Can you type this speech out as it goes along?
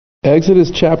Exodus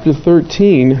chapter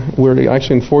 13, we're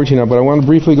actually in 14 now, but I want to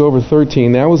briefly go over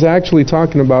 13. That was actually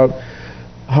talking about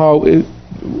how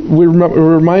we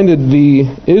reminded the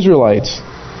Israelites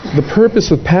the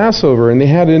purpose of Passover, and they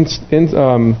had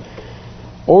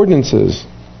ordinances,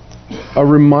 a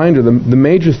reminder. The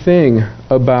major thing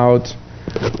about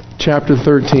chapter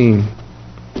 13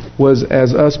 was,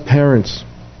 as us parents,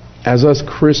 as us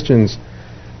Christians,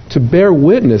 to bear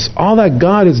witness all that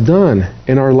God has done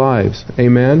in our lives.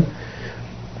 Amen?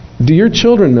 Do your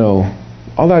children know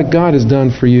all that God has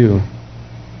done for you?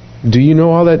 Do you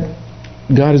know all that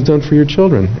God has done for your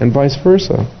children, and vice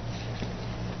versa?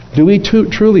 Do we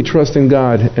truly trust in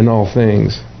God in all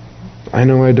things? I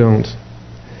know I don't.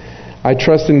 I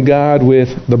trust in God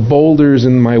with the boulders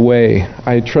in my way.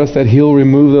 I trust that He'll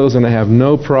remove those and I have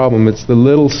no problem. It's the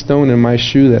little stone in my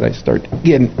shoe that I start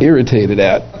getting irritated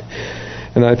at.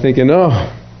 And I'm thinking,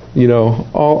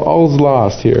 all's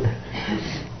lost here.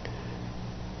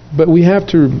 But we have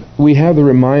the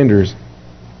reminders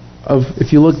of,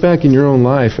 if you look back in your own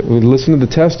life, listen to the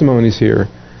testimonies here,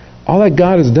 all that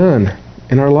God has done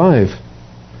in our life.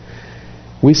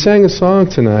 We sang a song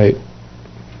tonight,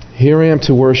 "Here I Am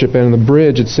to Worship," and in the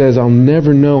bridge it says, "I'll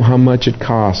never know how much it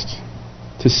costs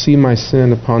to see my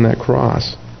sin upon that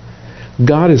cross."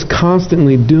 God is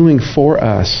constantly doing for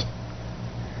us.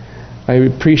 I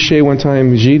appreciate one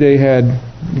time Jide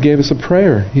gave us a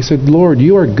prayer. He said, "Lord,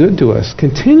 you are good to us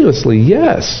continuously."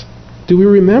 Yes. Do we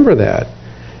remember that?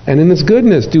 And in this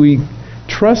goodness, do we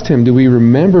trust Him? Do we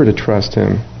remember to trust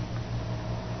Him?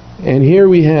 And here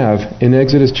we have in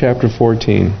Exodus chapter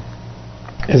 14,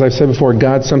 as I've said before,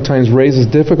 God sometimes raises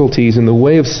difficulties in the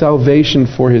way of salvation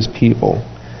for His people,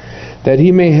 that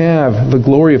He may have the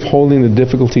glory of holding the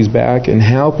difficulties back and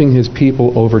helping His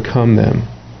people overcome them.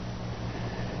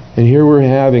 And here we're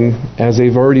having, as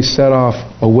they've already set off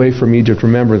away from Egypt,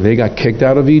 remember, they got kicked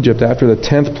out of Egypt after the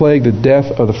 10th plague, the death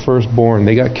of the firstborn.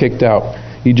 They got kicked out.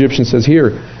 The Egyptian says,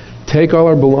 "Here, take all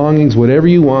our belongings, whatever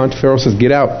you want." Pharaoh says,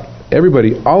 "Get out.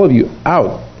 Everybody, all of you,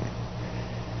 out."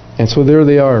 And so there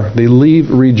they are. They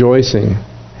leave rejoicing,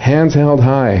 hands held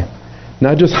high,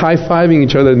 not just high-fiving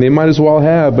each other, and they might as well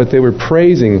have, but they were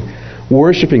praising,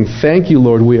 worshiping. "Thank you,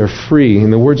 Lord, we are free." In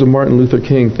the words of Martin Luther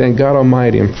King, "Thank God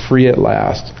Almighty, I'm free at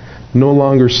last. No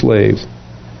longer slaves,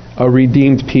 a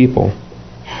redeemed people."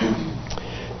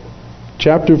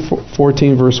 Chapter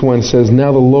 14, verse 1 says,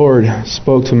 "Now the Lord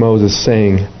spoke to Moses,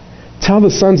 saying, Tell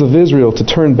the sons of Israel to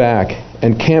turn back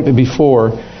and camp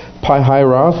before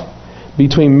Pi-hahiroth,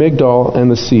 between Migdol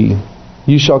and the sea.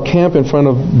 You shall camp in front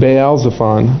of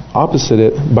Baal-zephon, opposite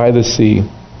it, by the sea."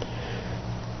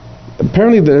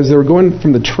 Apparently, as they were going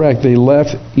from the trek, they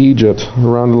left Egypt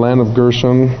around the land of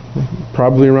Gershon,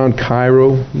 probably around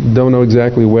Cairo, don't know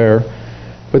exactly where,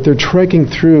 but they're trekking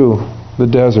through the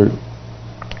desert.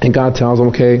 And God tells them,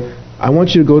 "Okay, I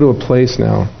want you to go to a place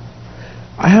now.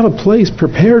 I have a place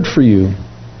prepared for you."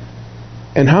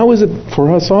 And how is it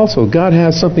for us also? God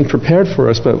has something prepared for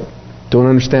us, but don't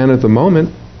understand it at the moment.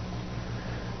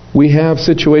 We have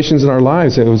situations in our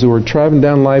lives as we're traveling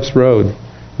down life's road.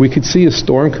 We could see a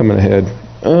storm coming ahead.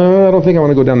 I don't think I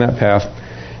want to go down that path.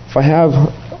 If I have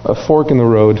a fork in the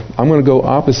road, I'm going to go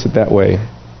opposite that way.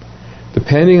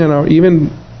 Depending on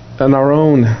our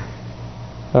own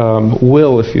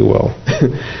will, if you will.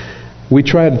 We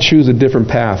try to choose a different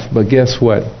path, but guess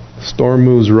what? The storm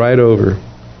moves right over.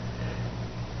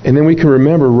 And then we can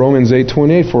remember Romans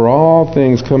 8:28, "For all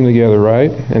things come together,"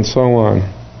 right? And so on.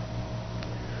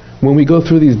 When we go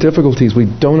through these difficulties, we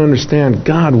don't understand,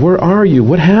 "God, where are you?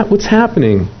 What's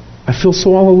happening? I feel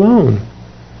so all alone."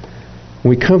 When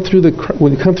we come through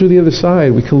the other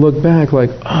side, we can look back like,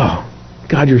 "Oh,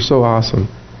 God, you're so awesome."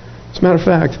 As a matter of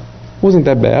fact, it wasn't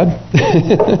that bad.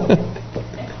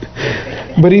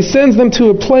 But He sends them to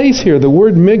a place here. The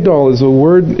word Migdol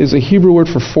is a Hebrew word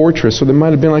for fortress. So there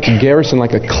might have been like a garrison,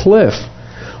 like a cliff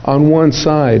on one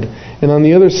side, and on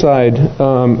the other side,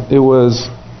 it was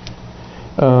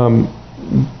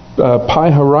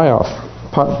Pi-hahiroth.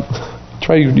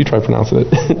 You try pronouncing it.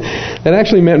 That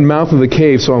actually meant mouth of the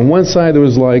cave. So on one side there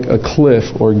was like a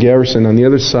cliff or garrison. On the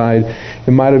other side,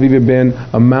 it might have even been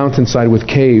a mountainside with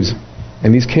caves.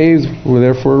 And these caves were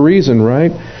there for a reason,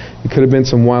 right? It could have been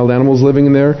some wild animals living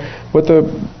in there. But the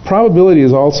probability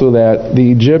is also that the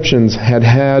Egyptians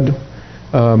had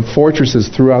fortresses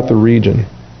throughout the region.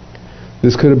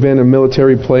 This could have been a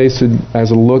military place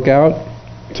as a lookout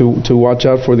to watch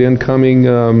out for the incoming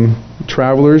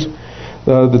travelers.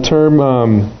 The term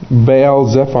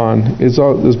Baal-zephon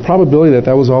is probability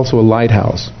that was also a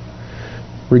lighthouse.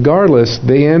 Regardless,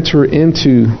 they enter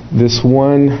into this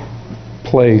one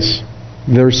place.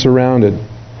 They're surrounded.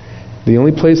 The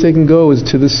only place they can go is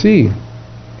to the sea.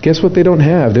 Guess what they don't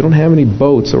have? They don't have any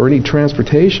boats or any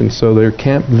transportation, so they're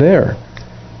camped there.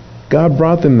 God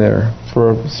brought them there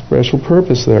for a special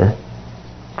purpose there.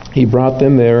 He brought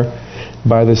them there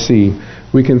by the sea.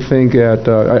 We can think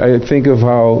I think of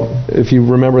how, if you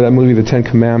remember that movie, The Ten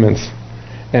Commandments,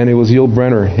 and it was Yul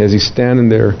Brynner as he's standing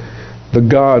there. The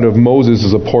God of Moses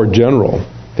is a poor general.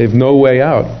 They've no way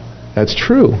out. That's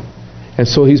true. And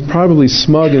so he's probably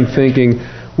smug and thinking,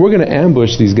 we're going to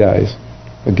ambush these guys.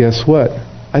 But guess what?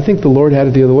 I think the Lord had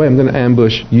it the other way. I'm going to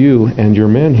ambush you and your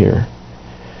men here.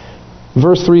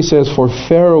 Verse 3 says, For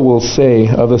Pharaoh will say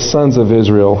of the sons of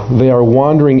Israel, they are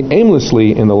wandering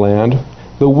aimlessly in the land.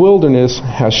 The wilderness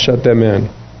has shut them in.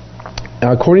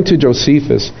 Now, according to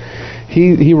Josephus,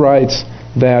 he writes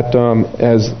that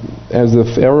as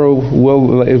the Pharaoh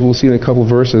we'll see in a couple of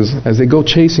verses, as they go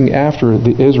chasing after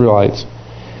the Israelites,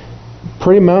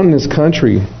 pretty mountainous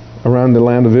country around the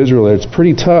land of Israel. It's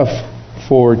pretty tough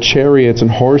for chariots and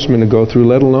horsemen to go through,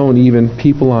 let alone even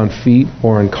people on feet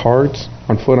or on carts,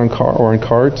 on foot or on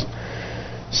carts.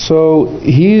 So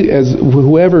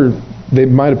whoever they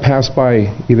might have passed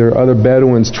by, either other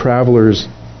Bedouins, travelers,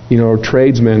 or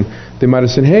tradesmen, they might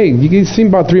have said, hey, you seen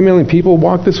about 3 million people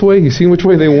walk this way? You seen which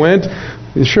way they went?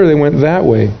 Sure, they went that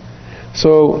way.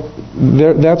 So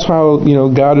that's how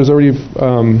God is already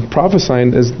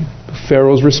prophesying as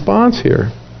Pharaoh's response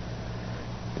here.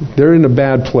 They're in a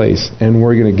bad place, and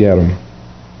we're going to get them.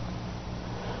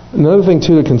 Another thing,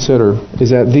 too, to consider is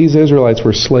that these Israelites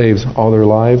were slaves all their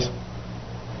lives.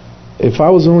 If I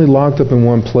was only locked up in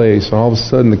one place, and all of a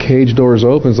sudden the cage doors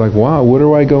open, it's like, wow, where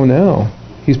do I go now?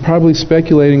 He's probably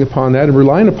speculating upon that and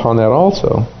relying upon that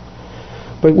also.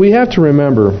 But we have to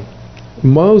remember,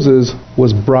 Moses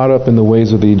was brought up in the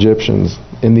ways of the Egyptians,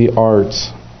 in the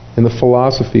arts, in the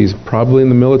philosophies, probably in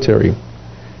the military.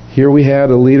 Here we had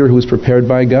a leader who was prepared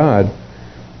by God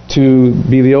to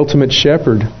be the ultimate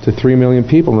shepherd to 3 million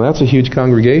people, and that's a huge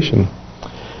congregation.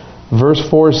 Verse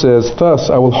 4 says, Thus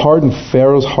I will harden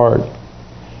Pharaoh's heart,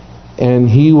 and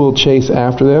he will chase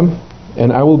after them,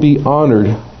 and I will be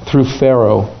honored through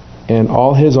Pharaoh and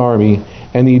all his army,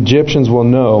 and the Egyptians will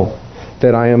know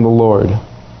that I am the Lord.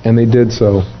 And they did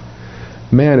so.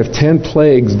 Man, if 10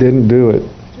 plagues didn't do it,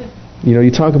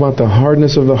 you talk about the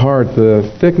hardness of the heart,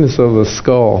 the thickness of the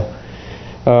skull.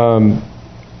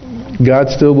 God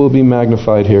still will be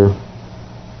magnified here.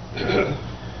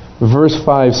 Verse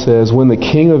 5 says, When the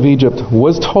king of Egypt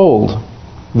was told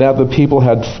that the people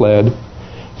had fled,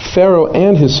 Pharaoh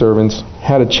and his servants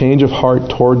had a change of heart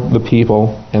toward the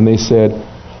people, and they said,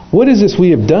 What is this we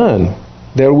have done,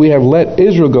 that we have let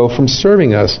Israel go from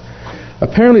serving us?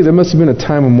 Apparently there must have been a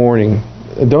time of mourning.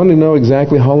 I don't know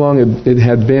exactly how long it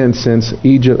had been since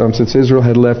Israel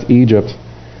had left Egypt.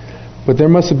 But there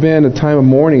must have been a time of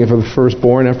mourning for the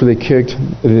firstborn after they kicked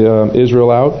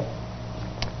Israel out.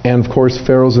 And of course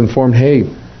Pharaoh's informed, hey,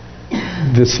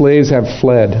 the slaves have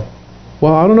fled.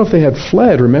 Well, I don't know if they had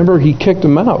fled. Remember, he kicked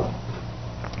them out.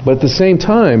 But at the same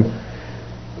time,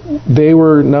 they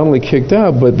were not only kicked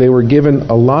out, but they were given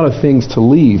a lot of things to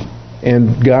leave.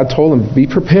 And God told them, be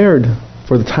prepared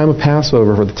for the time of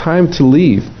Passover, for the time to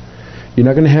leave. You're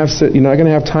not going to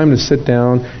have time to sit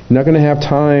down. You're not going to have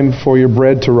time for your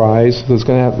bread to rise. So it's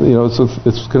going to have,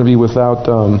 it's going to be without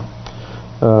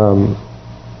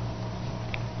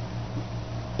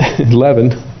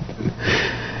leaven.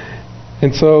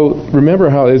 And so remember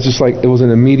how it's just like it was an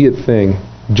immediate thing.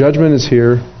 Judgment is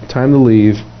here. Time to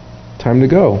leave. Time to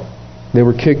go. They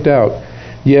were kicked out.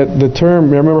 Yet the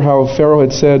term, remember how Pharaoh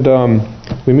had said,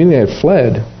 we mean they had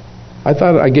fled. I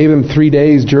thought I gave them 3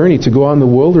 days' journey to go out in the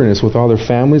wilderness with all their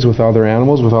families, with all their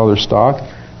animals, with all their stock.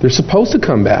 They're supposed to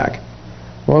come back.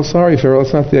 Well, sorry, Pharaoh,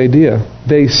 that's not the idea.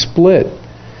 They split.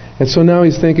 And so now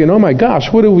he's thinking, oh my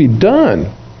gosh, what have we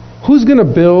done? Who's going to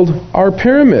build our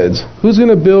pyramids? Who's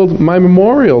going to build my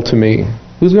memorial to me?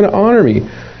 Who's going to honor me?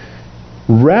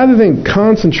 Rather than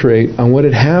concentrate on what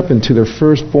had happened to their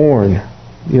firstborn,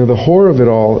 the horror of it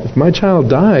all, if my child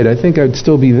died, I think I'd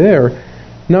still be there.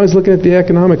 Now he's looking at the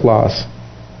economic loss.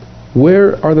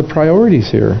 Where are the priorities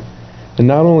here? And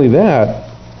not only that,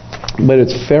 but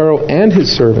it's Pharaoh and his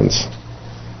servants.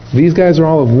 These guys are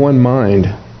all of one mind,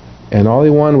 and all they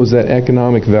wanted was that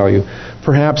economic value.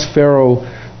 Perhaps Pharaoh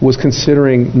was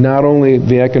considering not only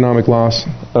the economic loss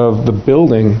of the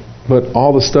building, but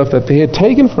all the stuff that they had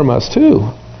taken from us too.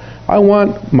 I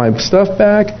want my stuff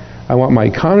back, I want my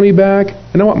economy back,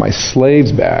 and I want my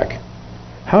slaves back.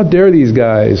 How dare these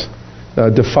guys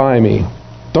defy me?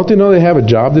 Don't they know they have a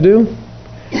job to do?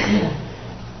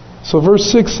 So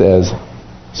verse 6 says,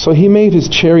 So he made his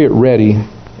chariot ready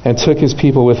and took his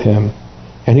people with him.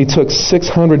 And he took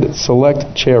 600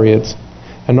 select chariots,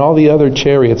 and all the other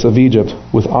chariots of Egypt,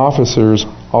 with officers,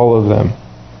 all of them,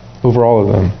 over all of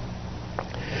them.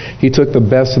 He took the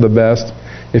best of the best.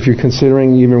 If you're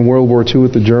considering even World War II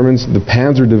with the Germans, the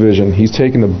Panzer Division, he's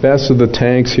taking the best of the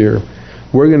tanks here.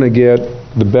 We're going to get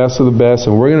the best of the best,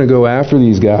 and we're going to go after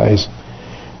these guys.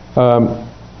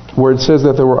 Where it says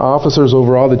that there were officers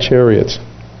over all the chariots,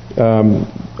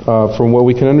 from what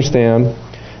we can understand,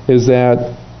 is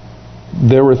that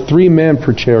there were 3 men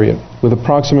per chariot, with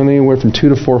approximately anywhere from 2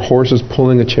 to 4 horses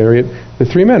pulling a chariot. The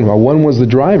 3 men, well, one was the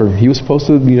driver. He was supposed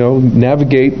to,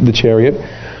 navigate the chariot.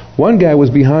 One guy was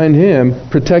behind him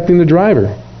protecting the driver.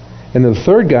 And the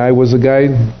third guy was the guy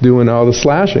doing all the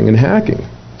slashing and hacking.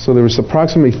 So there was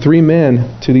approximately 3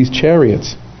 men to these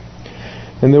chariots.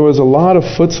 And there was a lot of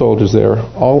foot soldiers there,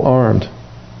 all armed.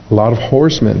 A lot of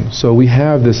horsemen. So we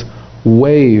have this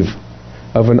wave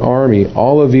of an army,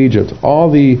 all of Egypt, all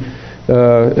the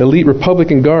elite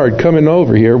Republican Guard coming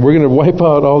over here. We're going to wipe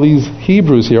out all these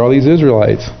Hebrews here, all these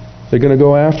Israelites. They're going to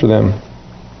go after them.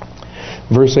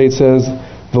 Verse 8 says,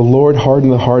 "The Lord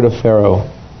hardened the heart of Pharaoh,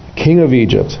 king of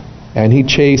Egypt, and he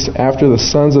chased after the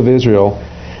sons of Israel,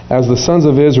 as the sons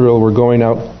of Israel were going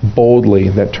out boldly."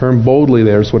 That term boldly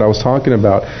there is what I was talking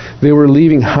about. They were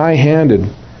leaving high-handed,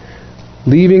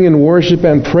 leaving in worship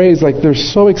and praise, like they're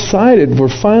so excited. We're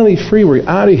finally free. We're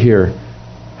out of here.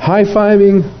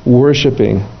 High-fiving,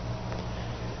 worshiping.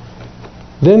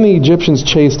 Then the Egyptians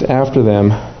chased after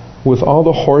them with all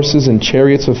the horses and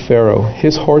chariots of Pharaoh,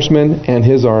 his horsemen and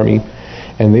his army,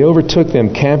 and they overtook them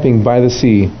camping by the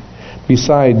sea,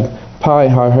 beside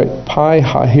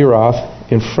Pi-hahiroth,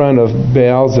 in front of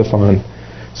Baal-zephon.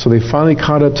 So they finally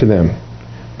caught up to them.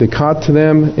 They caught to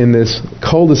them in this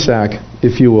cul-de-sac,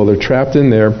 if you will. They're trapped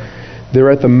in there. They're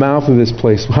at the mouth of this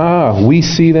place. We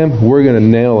see them. We're going to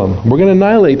nail them. We're going to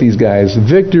annihilate these guys.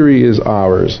 Victory is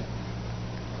ours.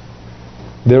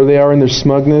 There they are in their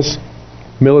smugness,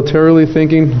 militarily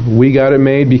thinking, we got it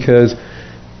made, because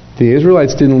the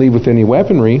Israelites didn't leave with any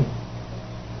weaponry.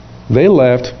 They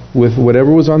left with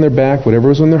whatever was on their back, whatever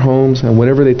was in their homes, and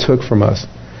whatever they took from us.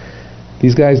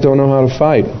 These guys don't know how to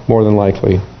fight, more than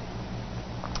likely.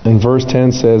 And verse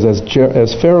 10 says,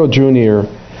 As Pharaoh drew near,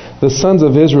 the sons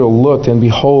of Israel looked, and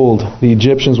behold, the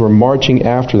Egyptians were marching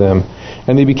after them,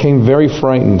 and they became very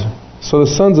frightened. So the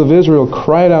sons of Israel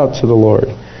cried out to the Lord.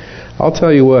 I'll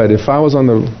tell you what, if I was on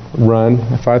the run,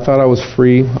 if I thought I was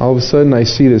free, all of a sudden I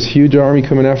see this huge army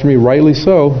coming after me, rightly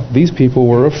so, these people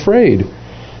were afraid.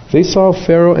 They saw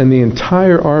Pharaoh and the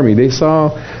entire army. They saw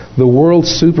the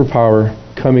world's superpower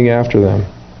coming after them.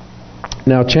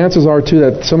 Now, chances are, too,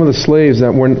 that some of the slaves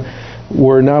that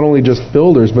were not only just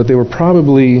builders, but they were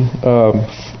probably,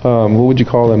 what would you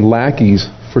call them, lackeys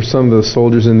for some of the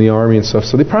soldiers in the army and stuff.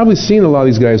 So they probably seen a lot of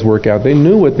these guys work out. They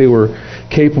knew what they were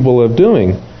capable of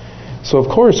doing. So, of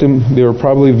course, they were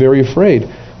probably very afraid.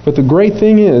 But the great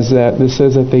thing is that this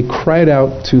says that they cried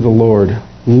out to the Lord.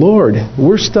 Lord,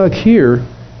 we're stuck here,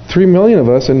 3 million of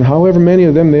us, and however many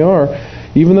of them they are,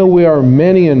 even though we are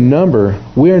many in number,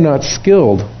 we are not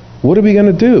skilled. What are we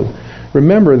going to do?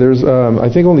 Remember, there's, I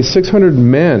think, only 600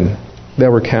 men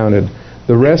that were counted.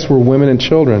 The rest were women and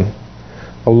children.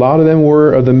 A lot of them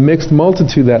were of the mixed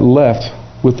multitude that left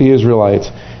with the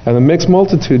Israelites. And the mixed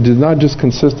multitude did not just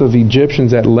consist of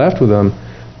Egyptians that left with them.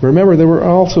 Remember, there were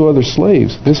also other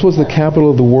slaves. This was the capital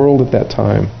of the world at that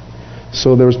time.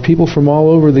 So there was people from all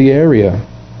over the area.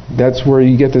 That's where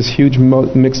you get this huge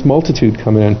mixed multitude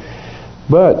coming in.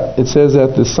 But it says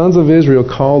that the sons of Israel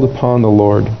called upon the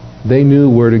Lord. They knew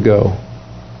where to go.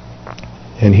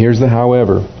 And here's the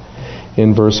however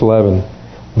in verse 11.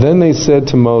 Then they said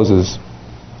to Moses,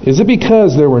 Is it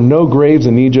because there were no graves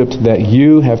in Egypt that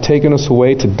you have taken us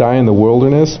away to die in the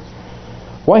wilderness?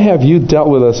 Why have you dealt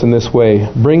with us in this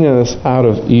way, bringing us out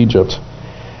of Egypt?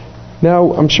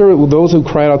 Now, I'm sure those who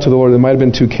cried out to the Lord, there might have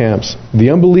been 2 camps. The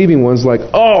unbelieving ones like,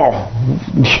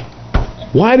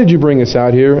 why did you bring us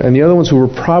out here? And the other ones who were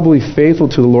probably faithful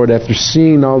to the Lord after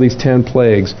seeing all these 10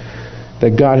 plagues,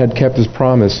 that God had kept His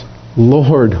promise.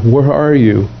 Lord, where are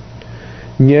you?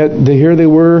 And yet, here they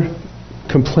were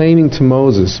complaining to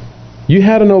Moses. You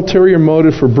had an ulterior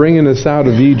motive for bringing us out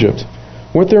of Egypt.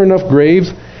 Weren't there enough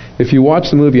graves? If you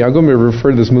watch the movie, I'm going to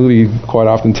refer to this movie quite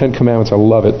often, 10 Commandments, I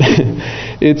love it.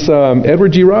 It's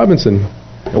Edward G. Robinson.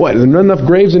 What, there not enough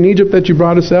graves in Egypt that you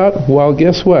brought us out? Well,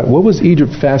 guess what? What was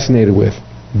Egypt fascinated with?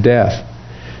 Death.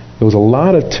 There was a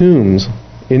lot of tombs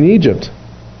in Egypt.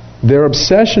 Their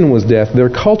obsession was death. Their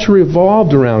culture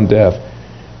revolved around death.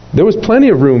 There was plenty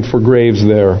of room for graves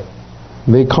there.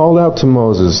 They called out to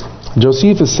Moses.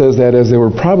 Josephus says that as they were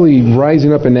probably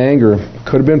rising up in anger,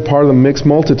 could have been part of the mixed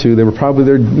multitude. They were probably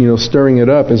there, stirring it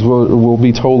up, as we'll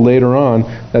be told later on,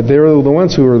 that they were the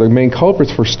ones who were the main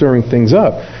culprits for stirring things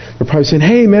up. They're probably saying,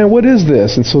 "Hey, man, what is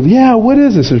this?" And so, yeah, what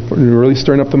is this? They're really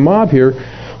stirring up the mob here.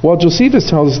 Well, Josephus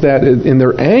tells us that in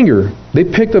their anger, they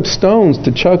picked up stones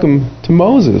to chuck them to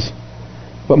Moses.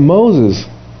 But Moses,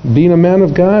 being a man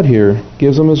of God here,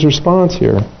 gives them his response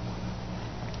here.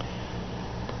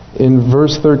 In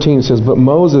verse 13 it says, "But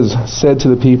Moses said to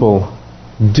the people,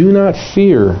 'Do not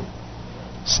fear.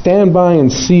 Stand by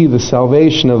and see the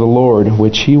salvation of the Lord,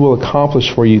 which he will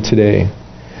accomplish for you today.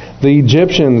 The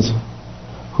Egyptians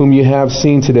whom you have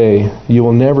seen today, you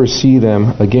will never see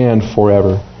them again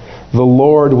forever. The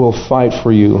Lord will fight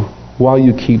for you while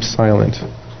you keep silent.'"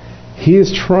 He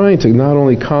is trying to not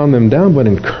only calm them down, but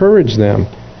encourage them.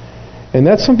 And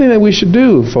that's something that we should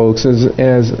do, folks,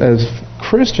 as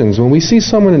Christians. When we see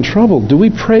someone in trouble, do we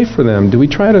pray for them? Do we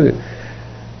try to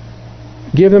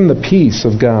give them the peace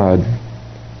of God?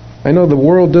 I know the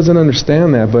world doesn't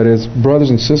understand that, but as brothers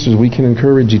and sisters, we can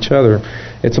encourage each other.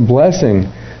 It's a blessing.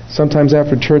 Sometimes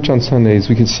after church on Sundays,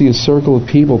 we can see a circle of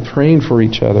people praying for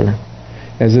each other.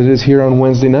 As it is here on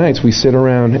Wednesday nights, we sit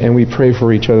around and we pray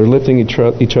for each other, lifting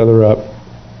each other up.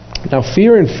 Now,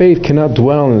 fear and faith cannot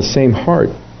dwell in the same heart.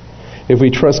 If we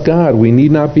trust God, we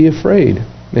need not be afraid.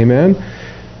 Amen?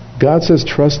 God says,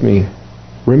 "Trust me.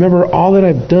 Remember all that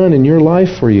I've done in your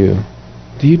life for you.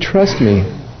 Do you trust me?"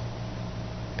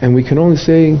 And we can only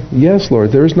say, "Yes,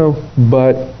 Lord." There is no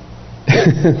but.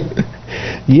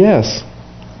 Yes.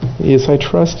 Yes, I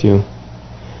trust you.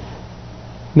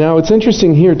 Now, it's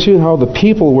interesting here, too, how the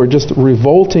people were just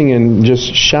revolting and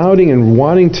just shouting and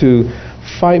wanting to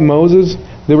fight Moses.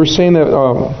 They were saying that,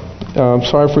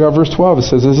 I forgot verse 12. It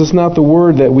says, "Is this not the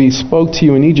word that we spoke to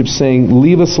you in Egypt, saying,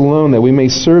 'Leave us alone, that we may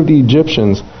serve the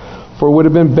Egyptians'? For it would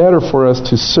have been better for us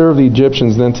to serve the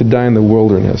Egyptians than to die in the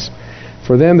wilderness."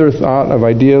 For them, their thought of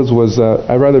ideas was,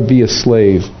 I'd rather be a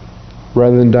slave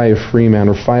rather than die a free man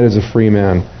or fight as a free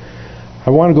man. I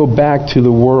want to go back to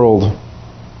the world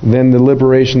than the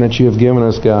liberation that you have given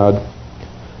us, God.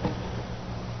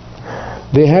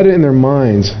 They had it in their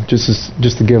minds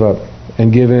just to give up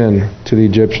and give in to the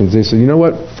Egyptians. They said, "You know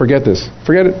what? Forget this.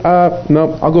 Forget it.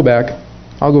 No, I'll go back.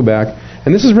 I'll go back."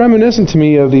 And this is reminiscent to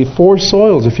me of the four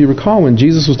soils. If you recall, when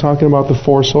Jesus was talking about the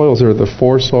four soils, there are the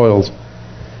four soils.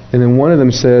 And then one of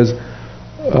them says,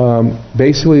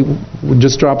 basically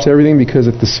just drops everything, because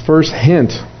at this first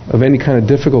hint of any kind of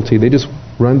difficulty, they just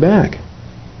run back.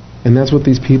 And that's what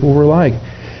these people were like.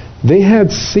 They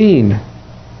had seen,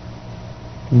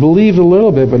 believed a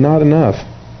little bit, but not enough.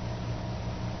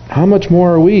 How much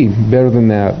more are we better than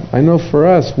that? I know for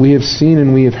us, we have seen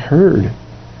and we have heard.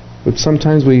 But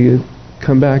sometimes we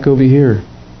come back over here.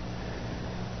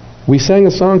 We sang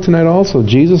a song tonight also,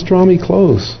 "Jesus, Draw Me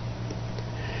Close."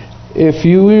 If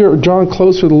you are drawn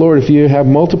close with the Lord, if you have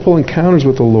multiple encounters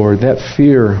with the Lord, that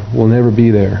fear will never be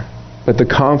there. But the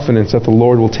confidence that the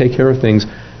Lord will take care of things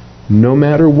no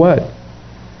matter what.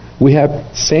 We have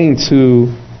saints who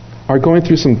are going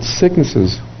through some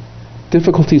sicknesses,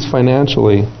 difficulties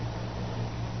financially,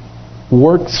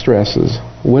 work stresses,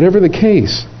 whatever the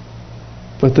case,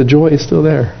 but the joy is still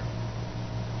there.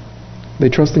 They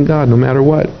trust in God no matter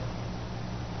what.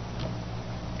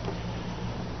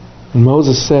 And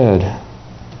Moses said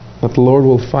that the Lord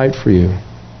will fight for you.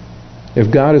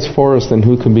 If God is for us, then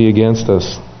who can be against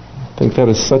us? I think that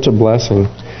is such a blessing.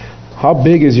 How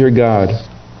big is your God?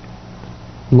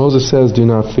 Moses says, "Do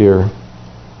not fear.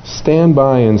 Stand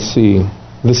by and see."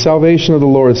 The salvation of the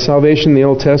Lord. Salvation in the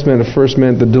Old Testament at first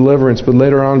meant the deliverance, but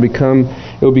later on it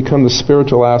will become the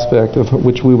spiritual aspect of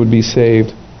which we would be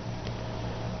saved.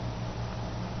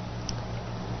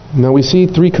 Now we see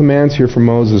three commands here from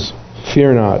Moses.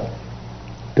 Fear not.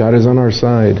 God is on our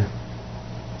side.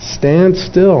 Stand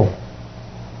still.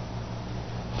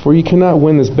 For you cannot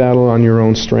win this battle on your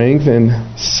own strength, and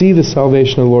see the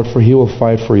salvation of the Lord, for He will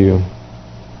fight for you.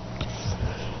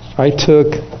 I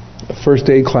took a first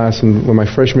aid class in my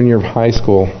freshman year of high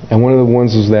school, and one of the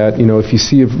ones was that, if you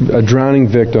see a drowning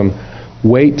victim,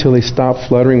 wait till they stop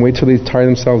fluttering, wait till they tire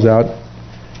themselves out,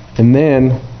 and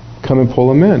then come and pull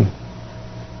them in.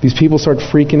 These people start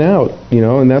freaking out,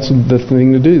 and that's the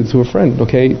thing to do to a friend.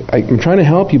 Okay, I'm trying to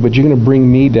help you, but you're going to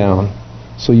bring me down.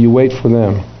 So you wait for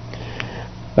them.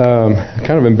 I'm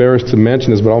kind of embarrassed to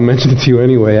mention this, but I'll mention it to you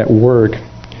anyway. At work,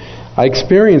 I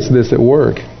experienced this at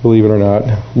work, believe it or not.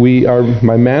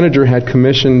 My manager had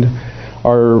commissioned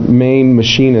our main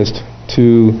machinist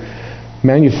to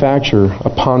manufacture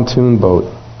a pontoon boat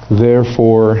there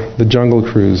for the jungle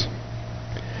cruise.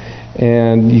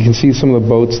 And you can see some of the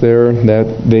boats there that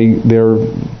they're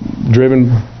driven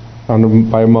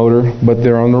by a motor, but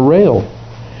they're on the rail.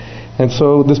 And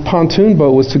so this pontoon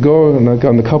boat was to go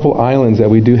on the couple islands that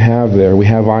we do have there. We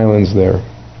have islands there.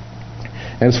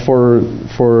 And it's for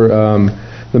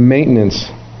the maintenance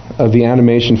of the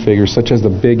animation figures, such as the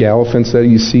big elephants that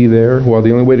you see there. Well,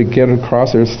 the only way to get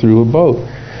across there is through a boat.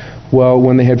 Well,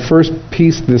 when they had first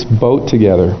pieced this boat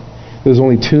together, there was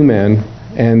only 2 men,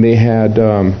 and they had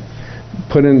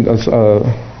put in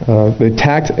they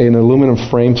tacked an aluminum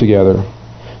frame together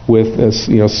with this,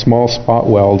 small spot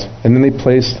welds, and then they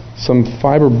placed some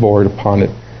fiberboard upon it.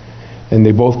 And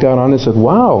they both got on and said,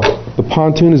 "Wow, the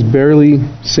pontoon is barely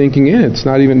sinking in. It's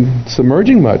not even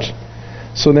submerging much."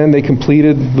 So then they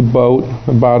completed the boat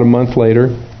about a month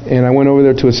later, and I went over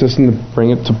there to assist them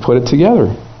to put it together.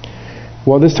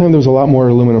 Well, this time there was a lot more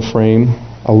aluminum frame,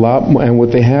 and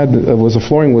what they had was a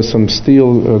flooring with some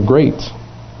steel grates.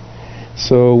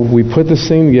 So we put this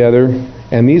thing together,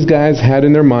 and these guys had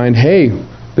in their mind, "Hey,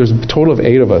 there's a total of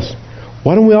 8 of us.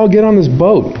 Why don't we all get on this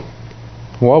boat?"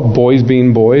 Well, boys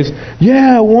being boys,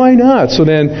 yeah, why not? So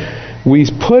then we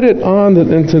put it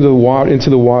into the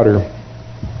water,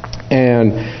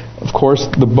 and of course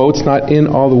the boat's not in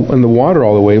the water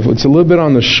all the way. It's a little bit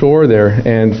on the shore there.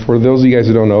 And for those of you guys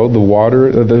who don't know, the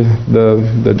water,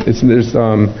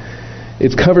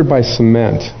 it's covered by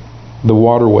cement, the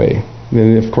waterway.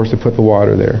 Then of course they put the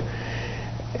water there.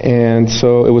 And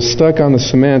so it was stuck on the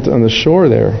cement on the shore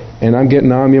there. And I'm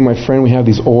getting on, me and my friend, we have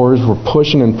these oars, we're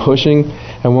pushing and pushing.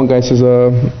 And one guy says, "I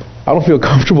don't feel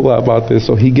comfortable about this."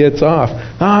 So he gets off.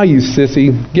 "Ah, you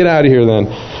sissy, get out of here then."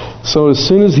 So as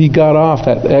soon as he got off,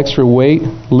 that extra weight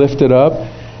lifted up,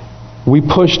 we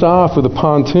pushed off with the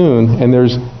pontoon, and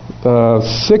there's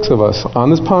 6 of us on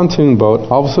this pontoon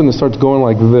boat. All of a sudden it starts going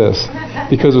like this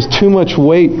because there's too much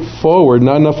weight forward,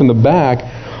 not enough in the back.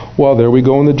 Well, there we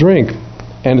go in the drink.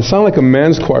 And it sounded like a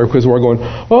men's choir because we're going,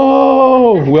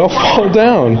 "Oh!" We all fall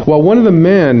down. Well, one of the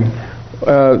men,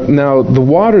 now the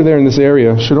water there in this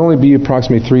area should only be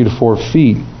approximately 3 to 4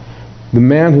 feet. The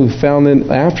man who fell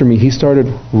in after me, he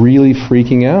started really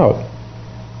freaking out.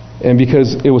 And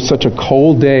because it was such a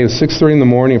cold day, it was 6:30 in the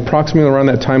morning, approximately around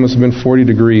that time it must have been 40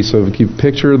 degrees. So if you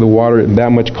picture the water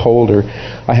that much colder,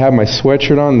 I have my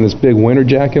sweatshirt on and this big winter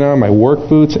jacket on, my work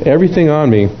boots, everything on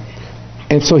me.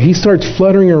 And so he starts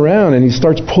fluttering around and he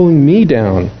starts pulling me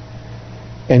down.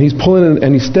 And he's pulling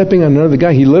and he's stepping on another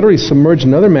guy. He literally submerged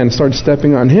another man and started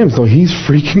stepping on him. So he's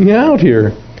freaking out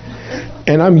here.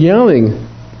 And I'm yelling,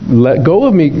 "Let go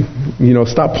of me,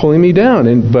 stop pulling me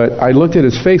down." But I looked at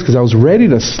his face because I was ready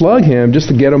to slug him just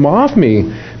to get him off me.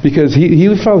 Because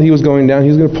he felt he was going down. He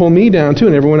was going to pull me down too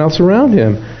and everyone else around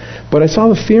him. But I saw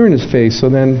the fear in his face. So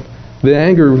then the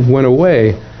anger went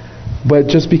away. But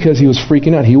just because he was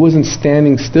freaking out, he wasn't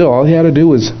standing still. All he had to do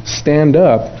was stand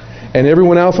up, and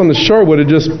everyone else on the shore would have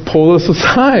just pulled us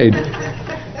aside.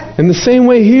 In the same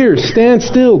way here, stand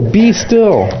still, be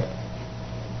still.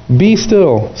 Be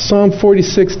still. Psalm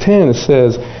 46:10, it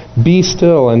says, "Be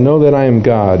still and know that I am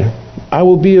God. I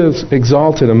will be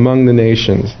exalted among the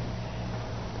nations."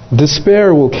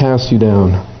 Despair will cast you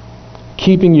down,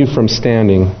 keeping you from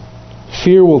standing.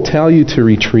 Fear will tell you to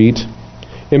retreat.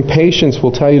 Impatience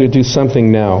will tell you to do something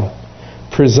now.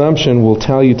 Presumption will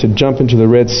tell you to jump into the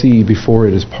Red Sea before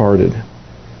it is parted.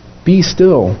 Be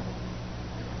still.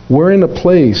 We're in a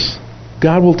place.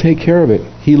 God will take care of it.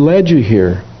 He led you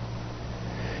here.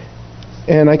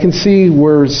 And I can see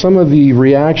where some of the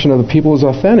reaction of the people is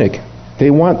authentic.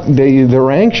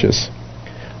 They're anxious.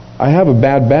 I have a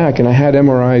bad back and I had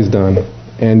MRIs done.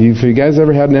 And if you guys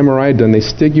ever had an MRI done, they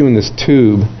stick you in this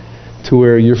tube to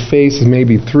where your face is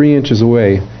maybe 3 inches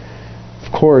away.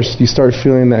 Of course, you start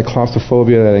feeling that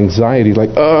claustrophobia, that anxiety,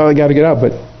 like, "Oh, I got to get out,"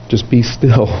 but just be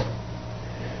still.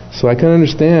 So I can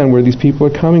understand where these people are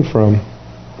coming from.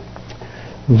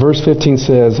 Verse 15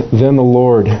 says, "Then the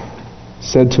Lord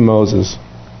said to Moses,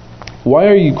 'Why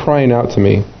are you crying out to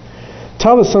me?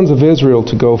 Tell the sons of Israel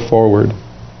to go forward.'"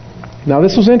 Now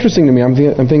this was interesting to me. I'm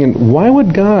thinking, why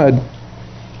would God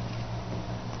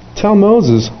tell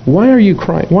Moses, why are you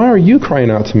crying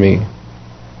out to me?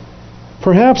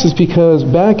 Perhaps it's because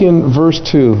back in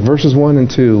verses 1 and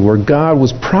 2, where God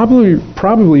was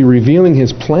probably revealing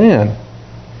his plan,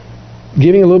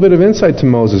 giving a little bit of insight to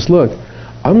Moses. Look,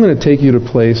 I'm going to take you to a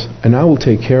place and I will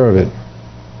take care of it.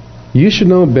 You should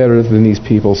know better than these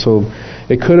people. So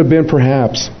it could have been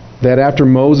perhaps that after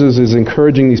Moses is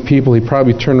encouraging these people, he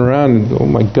probably turned around and, "Oh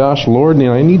my gosh, Lord,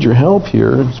 I need your help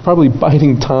here." He's probably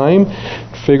biding time,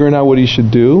 figuring out what he should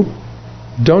do.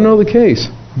 Don't know the case.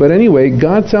 But anyway,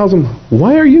 God tells him,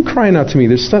 "Why are you crying out to me?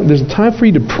 There's a time for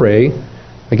you to pray."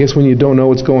 I guess when you don't know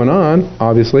what's going on,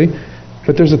 obviously.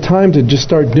 But there's a time to just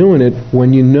start doing it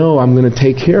when you know I'm going to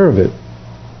take care of it.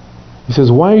 He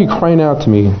says, why are you crying out to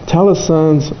me? Tell the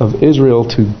sons of Israel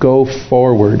to go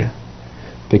forward.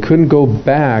 They couldn't go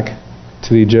back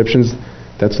to the Egyptians.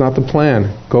 That's not the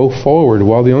plan. Go forward.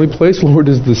 Well, the only place, Lord,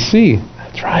 is the sea.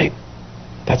 That's right.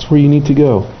 That's where you need to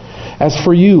go. As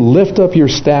for you, lift up your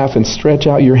staff and stretch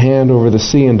out your hand over the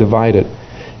sea and divide it.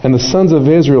 And the sons of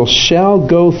Israel shall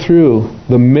go through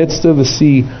the midst of the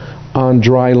sea on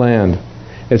dry land.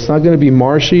 It's not going to be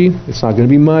marshy. It's not going to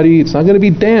be muddy. It's not going to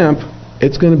be damp.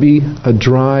 It's going to be a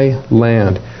dry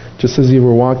land. Just as you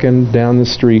were walking down the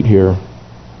street here.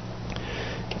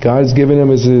 God's given him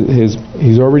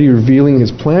he's already revealing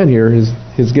his plan here, his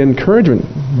encouragement.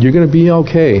 You're going to be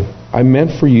okay. I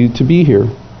meant for you to be here.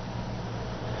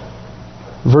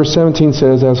 Verse 17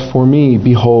 says, as for me,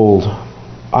 behold,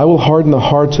 I will harden the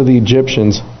hearts of the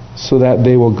Egyptians so that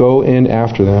they will go in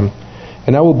after them.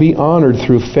 And I will be honored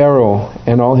through Pharaoh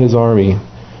and all his army,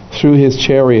 through his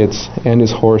chariots and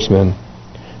his horsemen.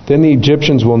 Then the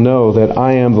Egyptians will know that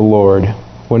I am the Lord,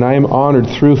 when I am honored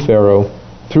through Pharaoh,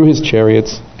 through his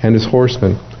chariots and his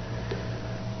horsemen.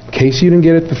 In case you didn't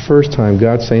get it the first time,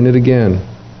 God's saying it again.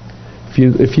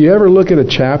 If you ever look at a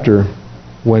chapter,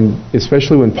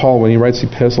 especially when Paul, when he writes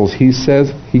epistles, he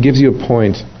gives you a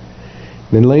point.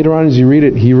 Then later on as you read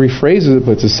it, he rephrases it,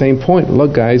 but it's the same point.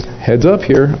 Look guys, heads up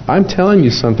here. I'm telling you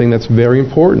something that's very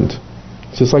important.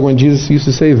 It's just like when Jesus used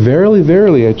to say, verily,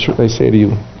 verily, I say to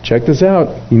you, check this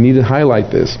out. You need to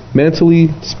highlight this. Mentally,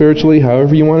 spiritually,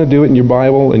 however you want to do it in your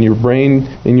Bible, in your brain,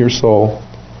 in your soul.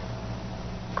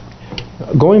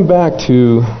 Going back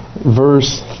to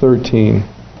verse 13,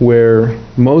 where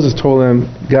Moses told them,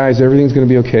 guys, everything's going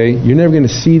to be okay. You're never going to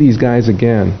see these guys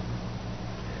again.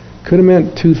 Could have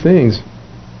meant two things.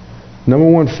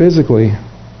 Number one, physically,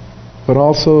 but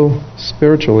also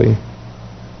spiritually.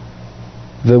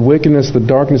 The wickedness, the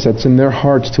darkness that's in their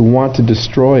hearts to want to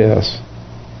destroy us.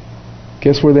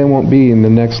 Guess where they won't be in the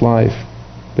next life?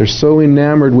 They're so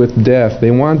enamored with death.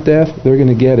 They want death, they're going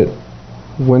to get it.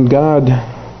 When God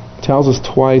tells us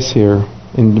twice here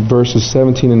in verses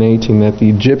 17 and 18 that the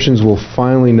Egyptians will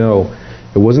finally know.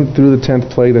 It wasn't through the 10th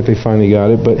plague that they finally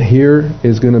got it, but here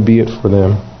is going to be it for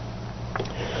them.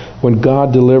 When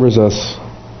God delivers us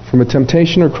from a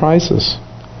temptation or crisis,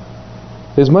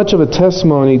 is much of a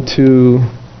testimony to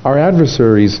our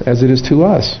adversaries as it is to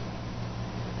us.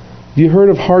 You heard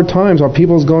of hard times, how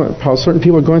certain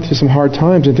people are going through some hard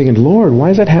times and thinking, Lord, why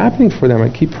is that happening for them? I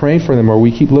keep praying for them, or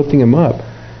we keep lifting them up.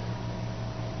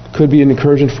 Could be an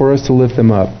encouragement for us to lift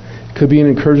them up. Could be an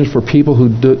encouragement for people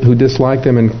who dislike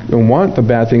them and want the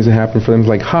bad things to happen for them. It's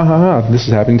like, ha ha ha, this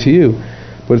is happening to you.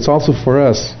 But it's also for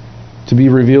us to be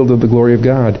revealed of the glory of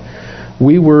God.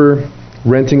 We were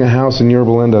renting a house in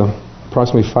Yorba Linda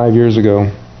approximately 5 years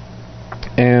ago,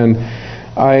 and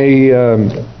it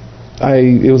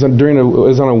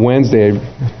was on a Wednesday.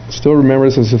 I still remember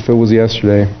this as if it was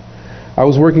yesterday. I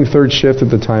was working third shift at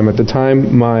the time. At the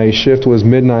time, my shift was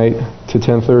midnight to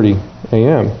 10:30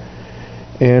 a.m.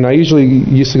 And I usually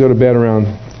used to go to bed around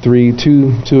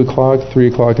 2 o'clock, 3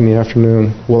 o'clock in the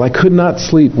afternoon. Well, I could not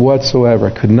sleep whatsoever.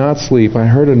 I could not sleep. I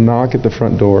heard a knock at the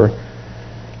front door,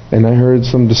 and I heard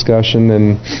some discussion,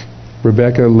 and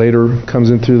Rebecca later comes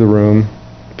in through the room,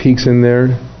 peeks in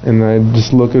there, and I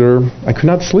just look at her. I could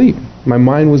not sleep. My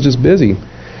mind was just busy.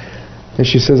 And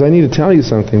she says, I need to tell you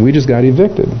something. We just got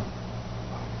evicted.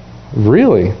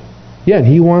 Really? Yeah, and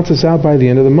he wants us out by the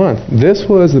end of the month. This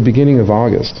was the beginning of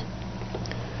August.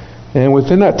 And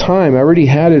within that time, we already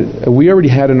had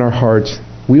it in our hearts.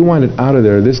 We wanted out of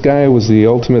there. This guy was the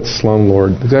ultimate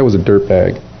slumlord. This guy was a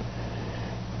dirtbag.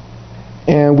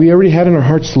 And we already had in our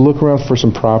hearts to look around for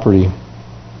some property.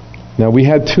 Now, we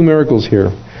had two miracles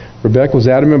here. Rebecca was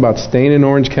adamant about staying in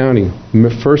Orange County.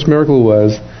 The first miracle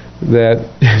was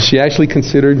that she actually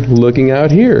considered looking out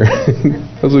here.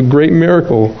 That was a great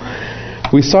miracle.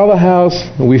 We saw the house,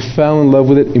 and we fell in love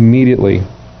with it immediately.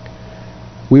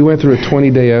 We went through a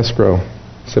 20-day escrow.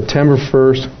 September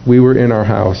 1st, we were in our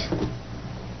house.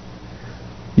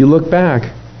 You look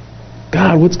back,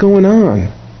 God, what's going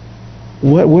on?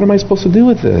 What am I supposed to do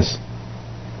with this?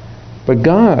 But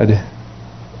God,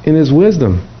 in His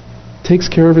wisdom, takes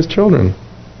care of His children.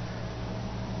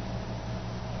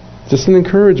 Just an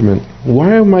encouragement.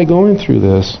 Why am I going through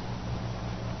this?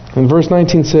 And verse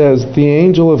 19 says, the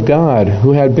angel of God,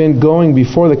 who had been going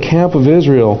before the camp of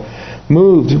Israel,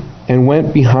 moved and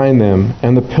went behind them,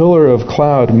 and the pillar of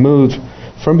cloud moved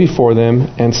from before them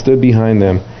and stood behind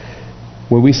them.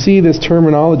 When we see this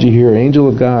terminology here, angel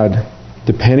of God,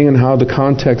 depending on how the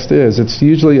context is, it's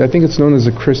usually, I think it's known as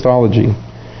a Christology,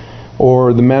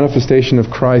 or the manifestation of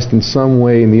Christ in some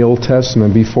way in the Old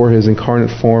Testament before His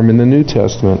incarnate form in the New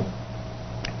Testament.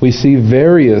 We see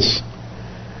various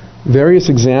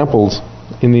examples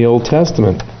in the Old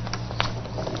Testament.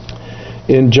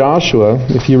 In Joshua,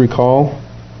 if you recall,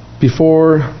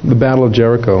 before the Battle of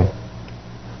Jericho,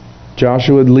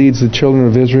 Joshua leads the children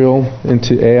of Israel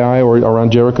into Ai, or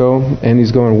around Jericho, and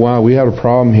he's going, wow, we have a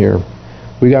problem here.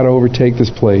 We got to overtake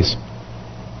this place.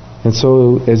 And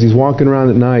so as he's walking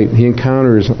around at night, he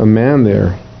encounters a man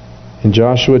there. In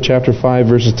Joshua chapter 5,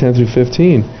 verses 10 through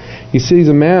 15, he sees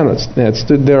a man that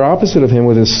stood there opposite of him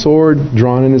with his sword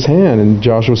drawn in his hand. And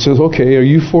Joshua says, okay, are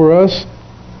you for us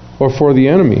or for the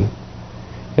enemy?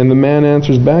 And the man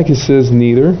answers back, he says,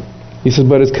 neither. He says,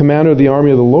 but as commander of the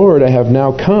army of the Lord, I have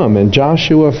now come. And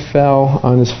Joshua fell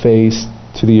on his face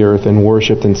to the earth and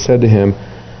worshipped and said to him,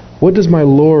 what does my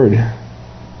Lord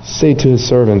say to his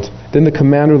servant? Then the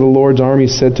commander of the Lord's army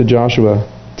said to Joshua,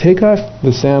 take off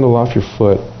the sandal off your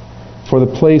foot, for the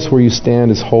place where you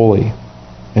stand is holy.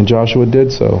 And Joshua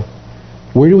did so.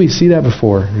 Where do we see that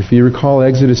before? If you recall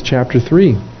Exodus chapter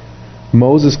 3,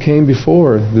 Moses came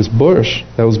before this bush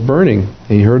that was burning,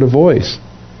 and he heard a voice.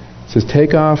 It says,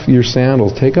 take off your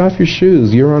sandals, take off your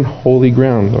shoes. You're on holy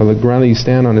ground, or the ground that you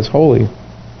stand on is holy.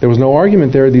 There was no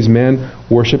argument there. These men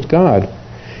worshipped God.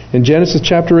 In Genesis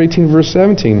chapter 18, verse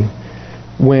 17,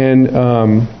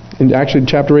 in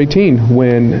chapter 18,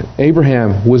 when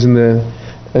Abraham was in the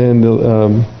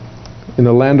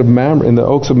land of Mamre, in the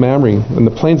oaks of Mamre, in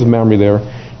the plains of Mamre there,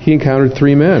 he encountered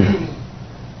 3 men.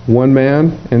 1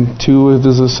 man and 2 of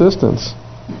his assistants.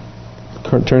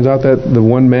 It turns out that the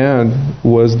 1 man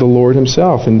was the Lord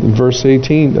Himself. In verse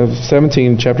 18 of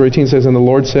 17, chapter 18 says, and the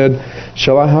Lord said,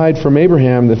 shall I hide from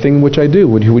Abraham the thing which I do?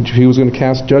 Which He was going to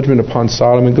cast judgment upon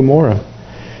Sodom and Gomorrah.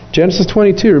 Genesis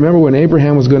 22, remember when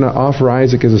Abraham was going to offer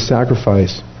Isaac as a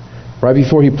sacrifice? Right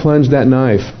before he plunged that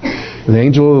knife, the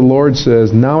angel of the Lord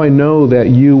says, now I know that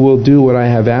you will do what I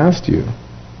have asked you.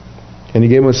 And He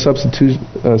gave him a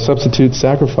substitute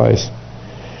sacrifice.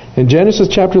 In Genesis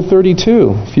chapter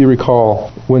 32, if you recall,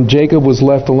 when Jacob was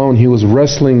left alone, he was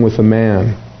wrestling with a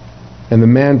man. And the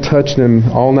man touched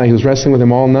him all night. He was wrestling with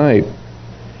him all night.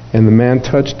 And the man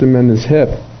touched him in his hip.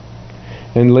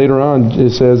 And later on, it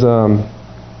says,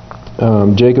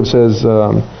 Jacob says,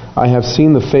 I have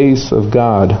seen the face of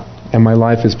God, and my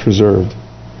life is preserved.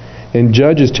 In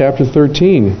Judges chapter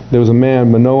 13, there was a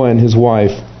man, Manoah, and his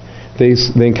wife. They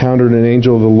encountered an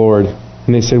angel of the Lord.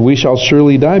 And they said, we shall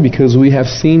surely die because we have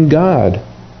seen God.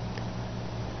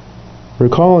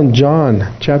 Recall in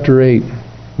John chapter 8,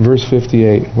 verse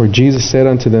 58, where Jesus said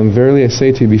unto them, verily I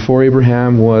say to you, before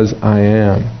Abraham was, I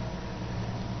am.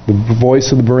 The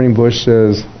voice of the burning bush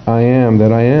says, I am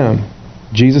that I am.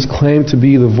 Jesus claimed to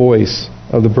be the voice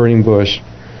of the burning bush.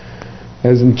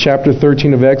 As in chapter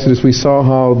 13 of Exodus, we saw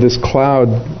how this cloud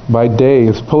by day,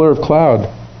 this pillar of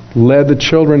cloud, led the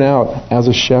children out as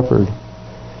a shepherd.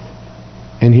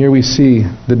 And here we see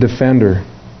the defender.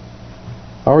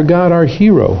 Our God, our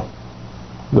hero.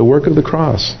 The work of the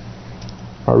cross.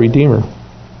 Our Redeemer.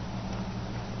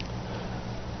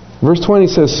 Verse 20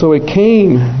 says, so it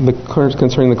came,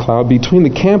 concerning the cloud, between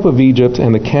the camp of Egypt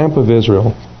and the camp of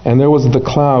Israel. And there was the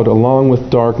cloud along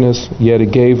with darkness, yet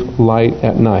it gave light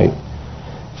at night.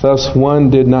 Thus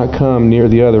one did not come near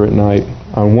the other at night.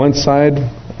 On one side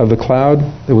of the cloud,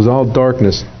 it was all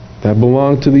darkness that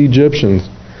belonged to the Egyptians.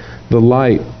 The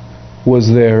light was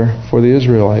there for the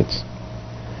Israelites.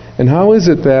 And how is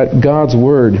it that God's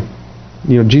Word,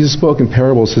 Jesus spoke in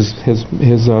parables. His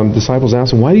disciples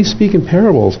asked Him, why do you speak in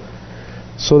parables?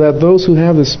 So that those who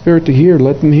have the Spirit to hear,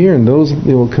 let them hear, and those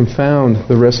they will confound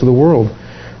the rest of the world.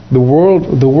 The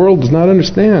world does not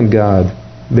understand God.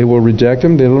 They will reject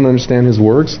Him. They don't understand His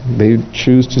works. They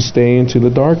choose to stay into the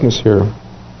darkness here.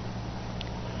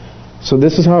 So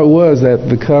this is how it was that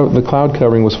the cloud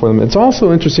covering was for them. It's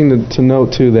also interesting to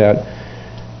note, too, that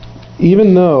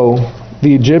even though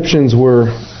the Egyptians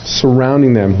were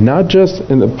surrounding them, not just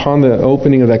upon the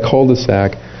opening of that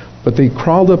cul-de-sac, but they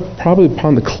crawled up probably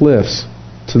upon the cliffs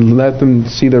to let them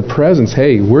see their presence.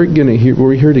 Hey, we're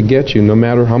here to get you no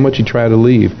matter how much you try to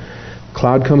leave.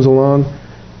 Cloud comes along,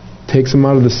 takes them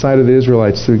out of the sight of the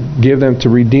Israelites to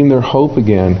redeem their hope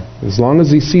again. As long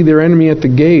as they see their enemy at the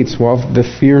gates, well, the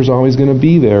fear is always going to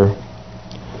be there.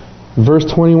 Verse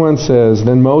 21 says,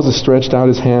 then Moses stretched out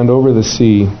his hand over the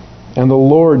sea, and the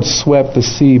Lord swept the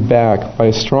sea back by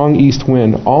a strong east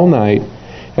wind all night,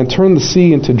 and turned the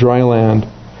sea into dry land,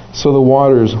 so the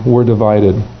waters were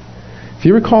divided. If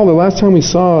you recall, the last time we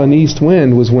saw an east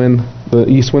wind was when the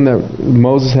east wind that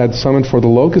Moses had summoned for the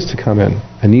locusts to come in.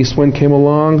 An east wind came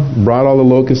along, brought all the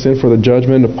locusts in for the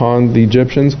judgment upon the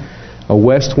Egyptians. a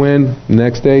west wind,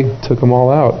 next day took them all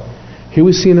out. Here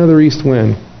we see another east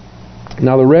wind.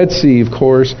 Now the Red Sea, of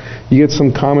course, you get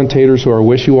some commentators who are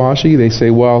wishy-washy. They say,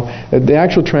 well, the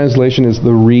actual translation is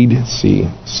the Reed Sea.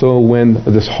 So when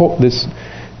this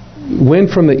wind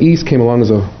from the east came along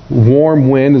as a warm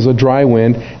wind, as a dry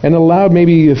wind, and allowed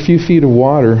maybe a few feet of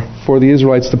water for the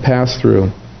Israelites to pass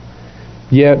through.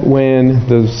 Yet when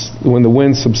the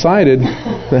wind subsided,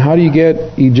 then how do you get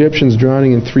Egyptians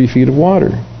drowning in 3 feet of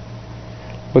water?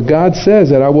 But God says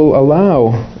that I will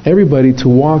allow everybody to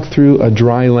walk through a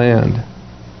dry land.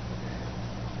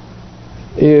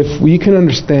 If we can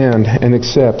understand and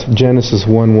accept Genesis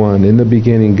 1:1, in the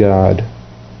beginning God,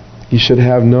 you should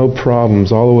have no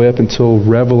problems all the way up until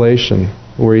Revelation,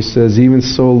 where he says, even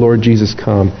so, Lord Jesus,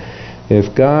 come.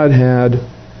 If God had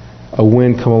a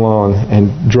wind come along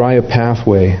and dry a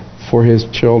pathway for his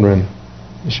children,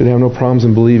 you should have no problems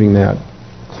in believing that.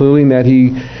 Including that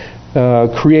he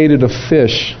created a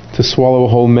fish to swallow a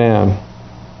whole man.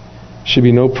 Should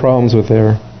be no problems with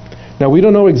there. Now, we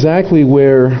don't know exactly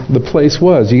where the place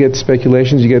was. You get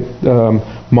speculations, you get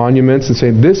monuments and say,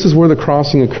 this is where the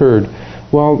crossing occurred.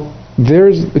 Well,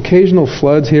 there's occasional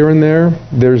floods here and there.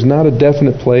 There's not a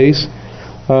definite place.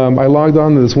 I logged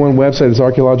on to this one website, this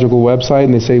archaeological website,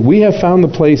 and they say, we have found the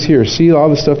place here. See all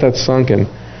the stuff that's sunken.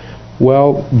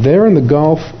 Well, they're in the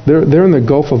Gulf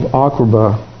of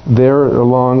Aqaba, there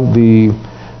along the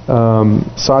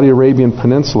Saudi Arabian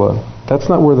Peninsula. That's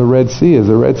not where the Red Sea is.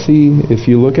 The Red Sea, if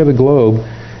you look at a globe,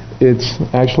 it's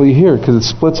actually here, because it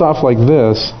splits off like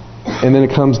this, and then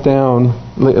it comes down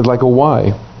like a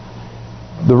Y.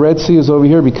 The Red Sea is over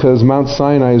here because Mount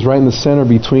Sinai is right in the center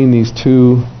between these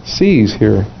two seas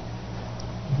here.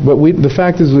 But the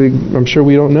fact is, I'm sure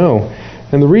we don't know.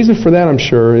 And the reason for that, I'm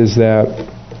sure, is that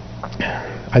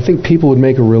I think people would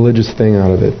make a religious thing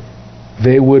out of it.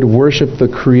 They would worship the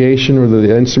creation or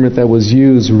the instrument that was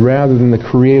used rather than the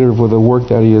creator of the work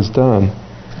that he has done.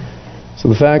 So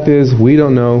the fact is, we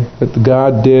don't know, that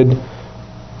God did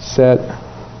set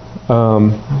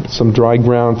some dry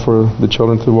ground for the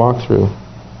children to walk through.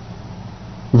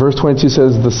 Verse 22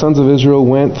 says, the sons of Israel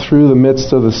went through the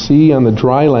midst of the sea on the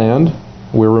dry land.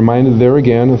 We're reminded there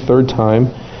again a third time.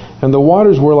 And the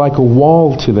waters were like a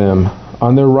wall to them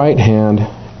on their right hand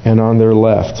and on their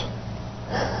left.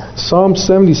 Psalm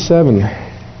 77,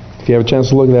 if you have a chance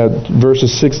to look at that,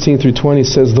 verses 16 through 20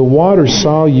 says, the waters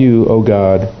saw you, O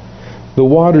God. The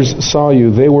waters saw you.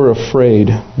 They were afraid.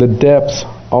 The depths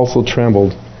also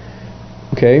trembled.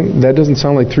 Okay, that doesn't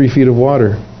sound like 3 feet of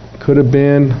water. Could have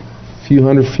been a few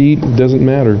hundred feet. It doesn't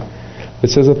matter. It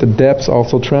says that the depths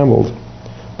also trembled.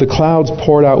 The clouds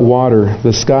poured out water.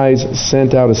 The skies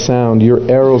sent out a sound. Your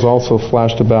arrows also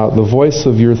flashed about. The voice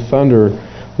of your thunder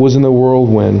was in the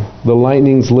whirlwind. The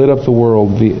lightnings lit up the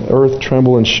world. The earth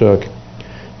trembled and shook.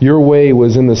 Your way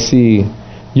was in the sea,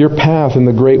 your path in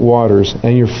the great waters,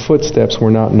 and your footsteps were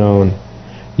not known.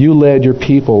 You led your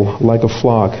people like a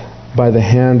flock by the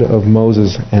hand of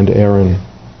Moses and Aaron.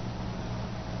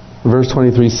 Verse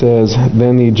 23 says,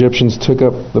 then the Egyptians took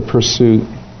up the pursuit,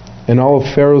 and all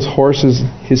of Pharaoh's horses,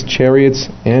 his chariots,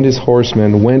 and his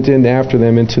horsemen went in after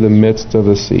them into the midst of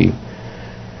the sea.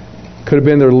 Could have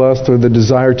been their lust or the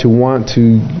desire to want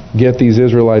to get these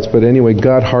Israelites, but anyway,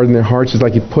 God hardened their hearts. It's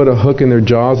like He put a hook in their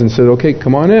jaws and said, okay,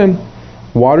 come on in.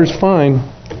 Water's fine.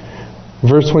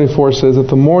 Verse 24 says, at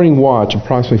the morning watch,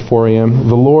 approximately 4 a.m.,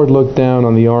 the Lord looked down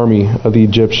on the army of the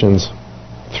Egyptians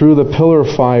through the pillar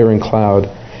of fire and cloud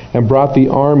and brought the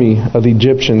army of the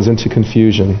Egyptians into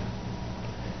confusion.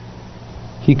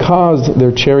 He caused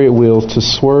their chariot wheels to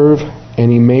swerve,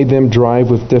 and He made them drive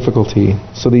with difficulty.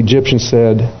 So the Egyptians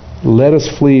said, let us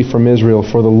flee from Israel,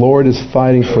 for the Lord is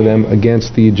fighting for them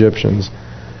against the Egyptians.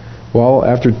 Well,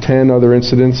 after 10 other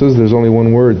incidences, there's only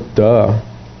one word, duh.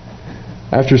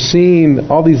 After seeing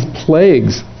all these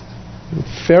plagues,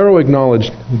 Pharaoh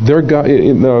acknowledged their God.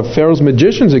 Pharaoh's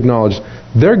magicians acknowledged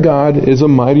their God is a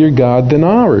mightier God than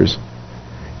ours.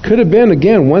 Could have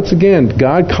been, once again,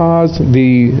 God caused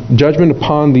the judgment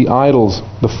upon the idols,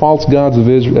 the false gods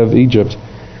of Egypt.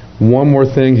 One more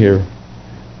thing here.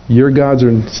 Your gods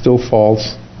are still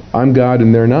false. I'm God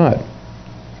and they're not.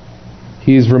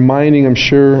 He's reminding, I'm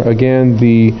sure, again,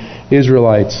 the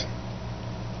Israelites,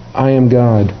 I am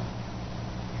God.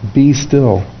 Be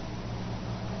still.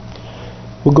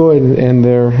 We'll go ahead and end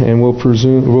there, and we'll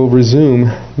resume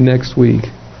next week.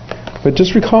 But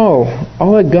just recall,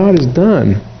 all that God has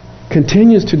done,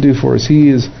 continues to do for us. He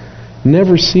is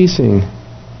never ceasing.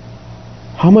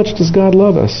 How much does God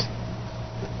love us?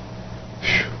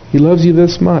 He loves you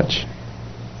this much.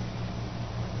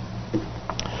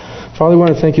 Father, we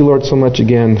want to thank you, Lord, so much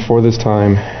again for this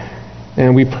time.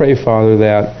 And we pray, Father,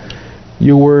 that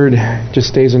your word just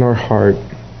stays in our heart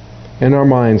and our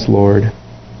minds, Lord.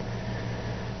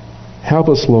 Help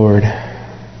us, Lord,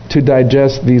 to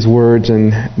digest these words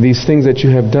and these things that you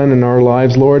have done in our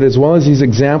lives, Lord, as well as these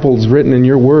examples written in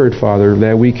your word, Father,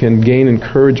 that we can gain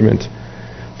encouragement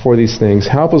for these things.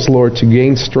 Help us, Lord, to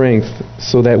gain strength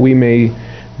so that we may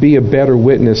be a better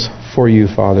witness for you,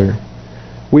 Father.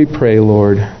 We pray,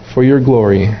 Lord, for your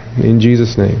glory. In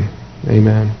Jesus' name,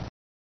 amen.